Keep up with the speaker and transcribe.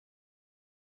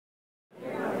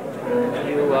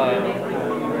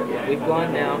we've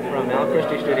gone now from Al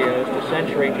Christie Studios to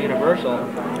Century to Universal.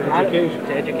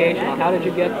 To educational. How did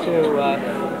you get to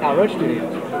Hal Roach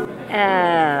Studios?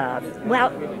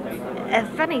 Well, a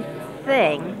funny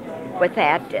thing with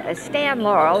that, Stan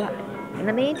Laurel, in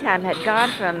the meantime, had gone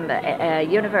from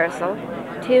Universal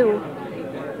to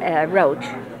Roach,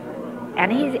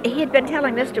 and he had been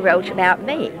telling Mr. Roach about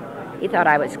me. He thought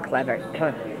I was clever.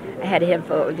 I had him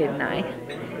fooled, didn't I?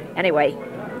 Anyway,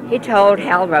 he told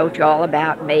Hal Roach all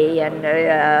about me, and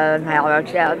Hal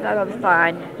Roach said, "Oh,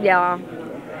 fine, yeah."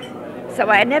 So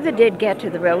I never did get to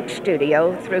the Roach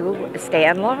studio through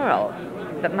Stan Laurel,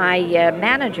 but my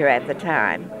manager at the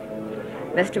time,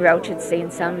 Mr. Roach, had seen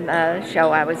some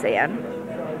show I was in,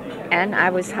 and I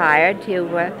was hired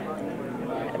to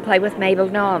play with Mabel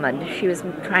Normand. She was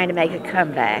trying to make a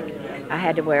comeback. I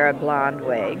had to wear a blonde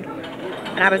wig.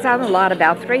 And I was on the lot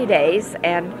about 3 days,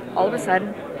 and all of a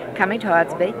sudden, coming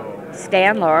towards me,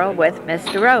 Stan Laurel with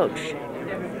Mr. Roach.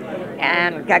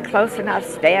 And got close enough,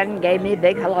 Stan gave me a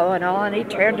big hello and all, and he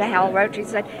turned to Hal Roach. He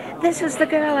said, "This is the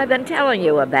girl I've been telling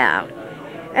you about."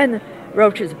 And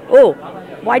Roach is, "Oh,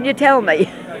 why'd you tell me?"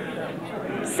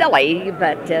 Silly,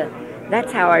 but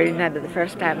that's how I remember the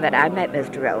first time that I met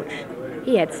Mr. Roach.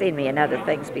 He had seen me in other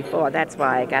things before. That's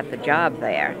why I got the job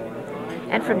there.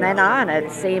 And from then on, it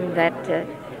seemed that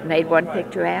made one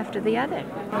picture after the other.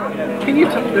 Can you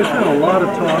tell, there's been a lot of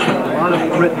talk, a lot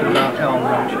of written about Hal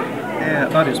Roach,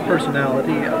 about his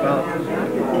personality, about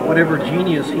whatever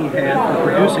genius he had for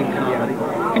producing comedy.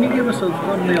 Can you give us a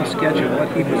thumbnail sketch of what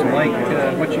he was like,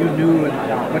 what you knew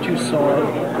and what you saw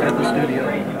at the studio?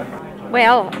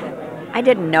 Well, I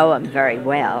didn't know him very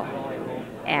well,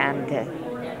 and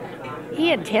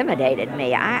he intimidated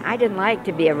me. I didn't like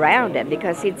to be around him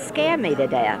because he'd scare me to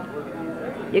death.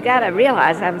 You got to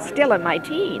realize I'm still in my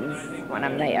teens when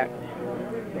I'm there.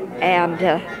 And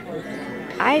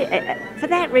for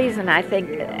that reason, I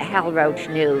think Hal Roach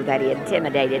knew that he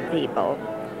intimidated people.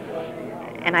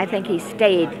 And I think he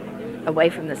stayed away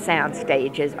from the sound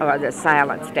stages or the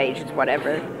silent stages,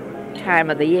 whatever time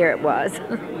of the year it was.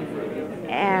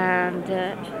 And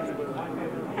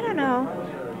I don't know.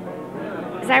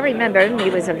 As I remember him, he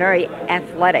was a very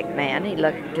athletic man. He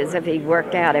looked as if he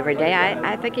worked out every day.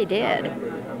 I think he did.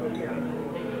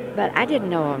 But I didn't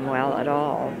know him well at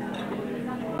all.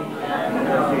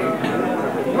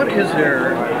 What is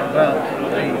there about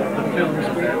the films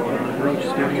of the Roach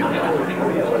Studio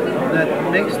that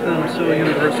makes them so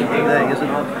universal today?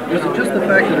 Was it just the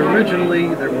fact that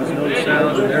originally there was no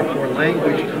sound and therefore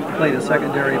language played a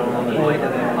secondary point,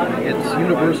 and it's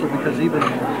universal because even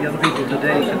young people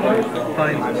today can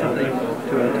find something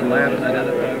to laugh and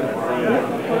identify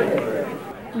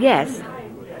with? Yes.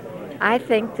 I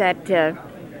think that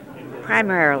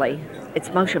primarily it's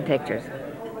motion pictures.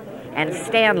 And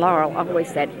Stan Laurel always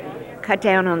said, cut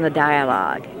down on the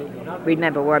dialogue.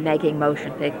 Remember, we're making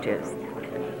motion pictures.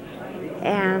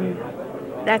 And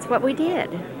that's what we did.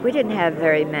 We didn't have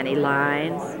very many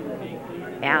lines.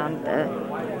 And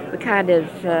we kind of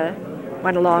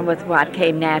went along with what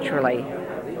came naturally.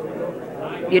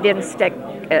 You didn't stick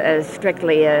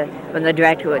strictly when the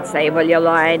director would say, well, your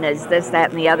line is this,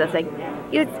 that, and the other thing.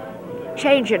 You'd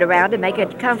change it around to make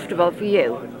it comfortable for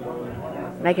you.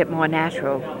 Make it more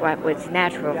natural, what was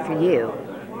natural for you.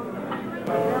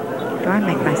 Do I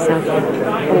make myself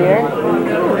clear?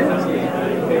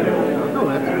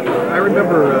 I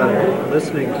remember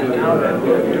listening to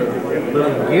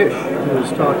Little Gish, who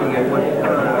was talking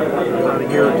about a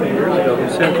year or 2 years ago, who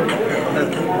said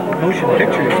that motion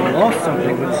pictures lost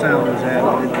something when sound was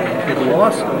added. It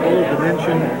lost the whole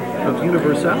dimension of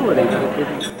universality.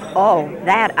 Oh,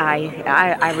 that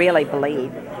I really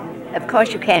believe. Of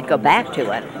course, you can't go back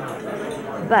to it,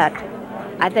 but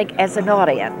I think as an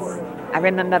audience, I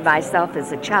remember myself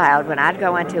as a child when I'd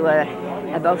go into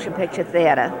a motion picture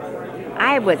theater,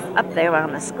 I was up there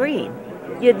on the screen.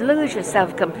 You'd lose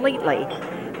yourself completely,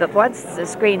 but once the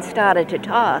screen started to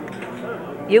talk,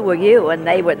 you were you and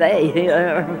they were they.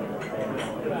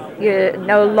 You're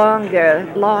no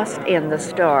longer lost in the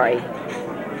story.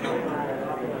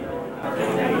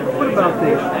 What about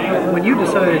when you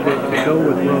decided to go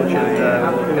with Roach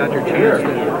and got your chance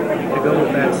to go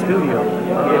with that studio,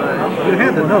 you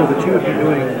had to know that you would be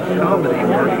doing comedy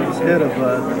work instead of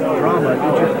drama.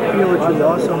 Did you feel that you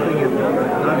lost something in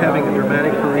not having a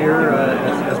dramatic career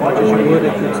as much as you would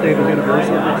if you'd stayed with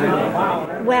Universal, for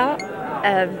example? Well,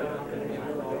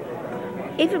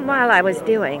 even while I was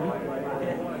doing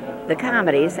the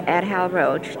comedies at Hal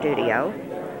Roach Studio,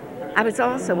 I was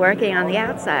also working on the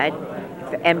outside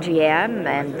for MGM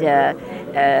and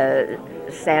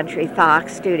Century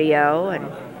Fox Studio, and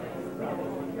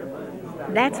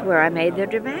That's where I made the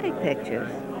dramatic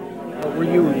pictures. Were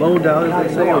you loaned out, as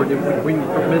they say, or were you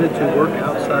permitted to work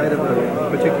outside of a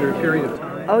particular period of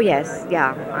time? Oh yes,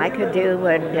 yeah. I could do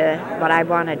what I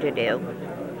wanted to do.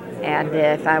 And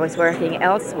if I was working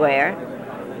elsewhere,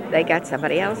 they got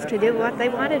somebody else to do what they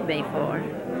wanted me for.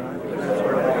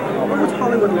 What was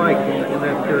Hollywood like in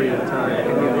that period of time?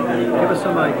 Can you give us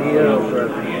some idea of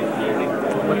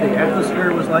what the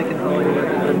atmosphere was like in Hollywood?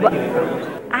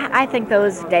 I think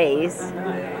those days,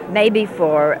 maybe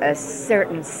for a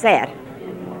certain set,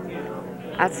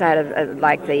 outside of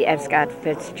like the F. Scott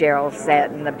Fitzgerald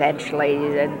set and the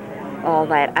Benchley and all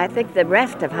that, I think the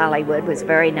rest of Hollywood was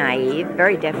very naive,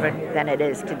 very different than it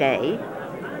is today.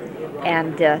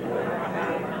 And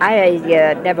I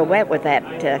never went with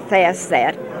that fast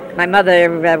set. My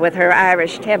mother, with her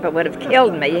Irish temper, would have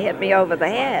killed me, hit me over the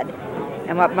head.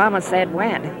 And what Mama said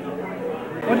went.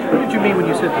 What did you mean when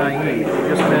you said naive? You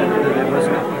just meant that it was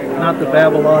not the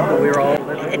Babylon that we were all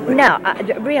living in? No,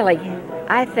 really,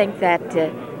 I think that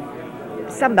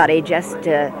somebody just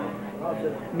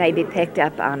maybe picked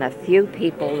up on a few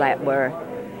people that were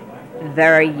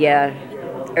very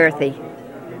earthy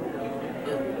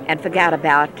and forgot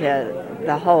about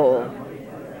the whole.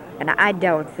 And I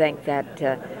don't think that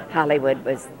Hollywood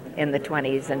was in the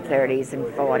 20s and 30s and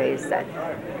 40s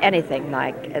anything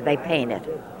like they painted.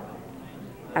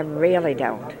 I really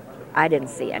don't. I didn't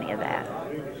see any of that.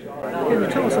 Can you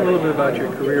tell us a little bit about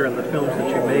your career and the films that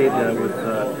you made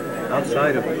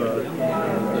outside of the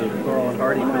Laurel and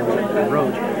Hardy films and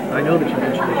Roach? I know that you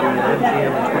mentioned that you were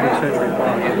MGM and 20th Century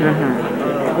Fox.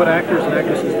 Mm-hmm. What actors and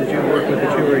actresses did you work with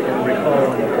that you can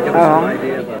recall and give us some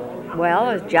idea about? Well,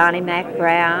 it was Johnny Mac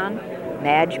Brown,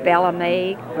 Madge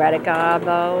Bellamy, Greta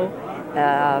Garbo,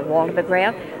 Walter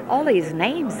McGrath. All these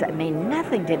names mean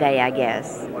nothing today, I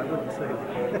guess. I wouldn't say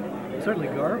that. Certainly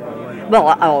Garbo.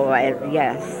 Well,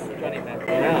 yes.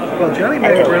 Well, Johnny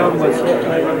Mac Brown was he a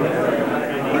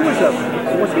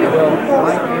football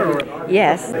star? Or?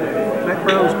 Yes. Mac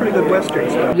Brown was pretty good Western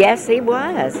star. Yes, he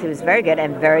was. He was very good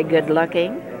and very good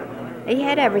looking. He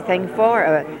had everything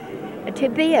for to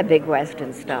be a big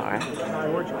Western star.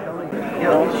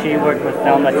 Well, she worked with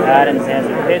Thelma Todd and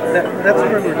Zazie Pitts. That's what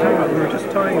we were talking about. We were just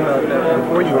talking about that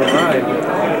before you arrived,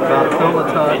 about Thelma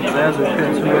Todd and Zazie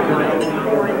Pitts, who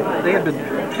they had been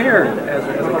paired as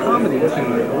a comedy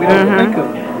team. We don't think of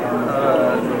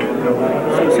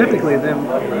specifically them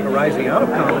arising out of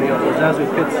comedy, although Zazie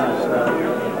Pitts'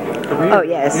 career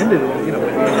ended in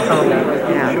comedy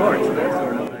in shorts and that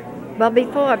sort of thing. Well,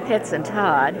 before Pitts and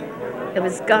Todd, it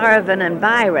was Garvin and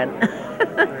Byron.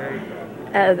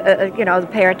 The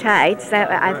pair of tights.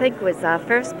 That, I think, was our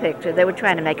first picture. They were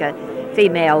trying to make a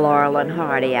female Laurel and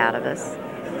Hardy out of us.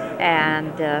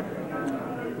 And,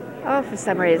 for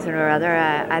some reason or other,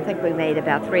 I think we made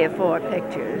about 3 or 4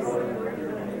 pictures.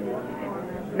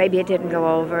 Maybe it didn't go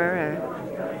over, or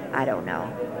I don't know.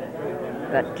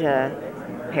 But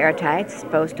pair of tights is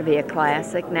supposed to be a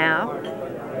classic now.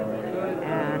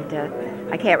 And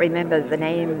I can't remember the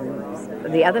names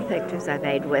of the other pictures I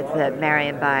made with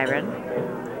Marion Byron.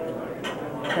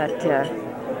 But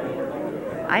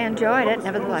I enjoyed it,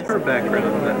 nevertheless. What's her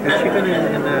background? Has she been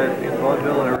in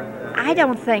vaudeville or? I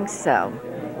don't think so.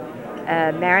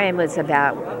 Marion was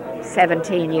about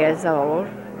 17 years old,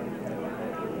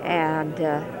 and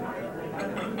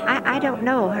I don't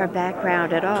know her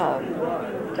background at all.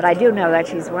 But I do know that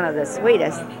she's one of the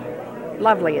sweetest,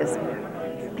 loveliest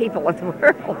people in the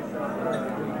world.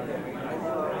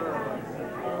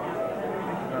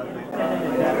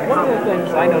 One of the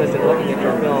things I noticed in looking at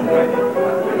your film,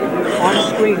 on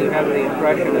screen you have the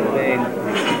impression of being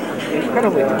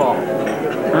incredibly tall.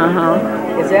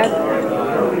 Is that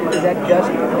just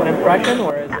an impression,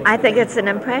 or is it? I think it's an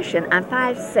impression. I'm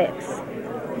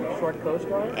 5'6". Short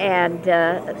co-star? And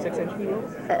 6-inch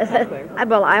heels?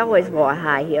 well, I always wore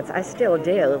high heels. I still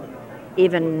do,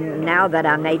 even now that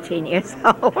I'm 18 years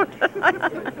old.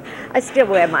 I still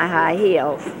wear my high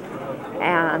heels,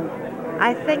 and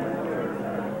I think.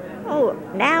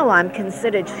 Now I'm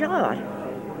considered short.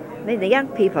 I mean, the young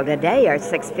people today are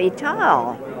 6 feet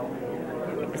tall,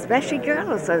 especially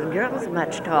girls. So girls are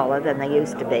much taller than they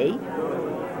used to be.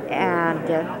 And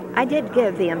I did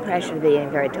give the impression of being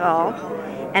very tall.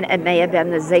 And it may have been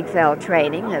the Ziegfeld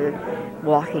training,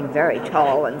 walking very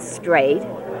tall and straight.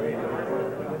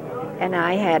 And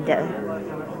I had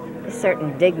a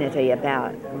certain dignity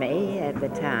about me at the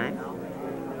time.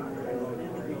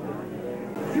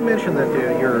 You mentioned that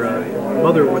your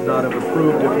mother would not have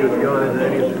approved if you had gone into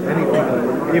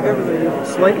anything even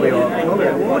slightly off. What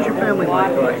was your family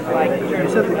like? You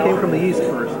said they came from the East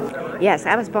first. Yes,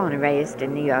 I was born and raised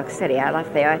in New York City. I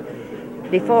left there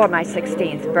before my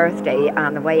 16th birthday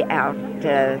on the way out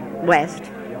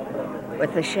west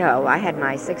with the show. I had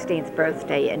my 16th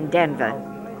birthday in Denver,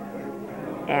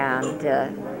 and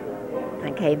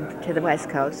I came to the West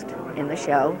Coast in the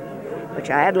show, which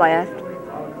I had left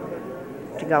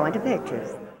to go into pictures.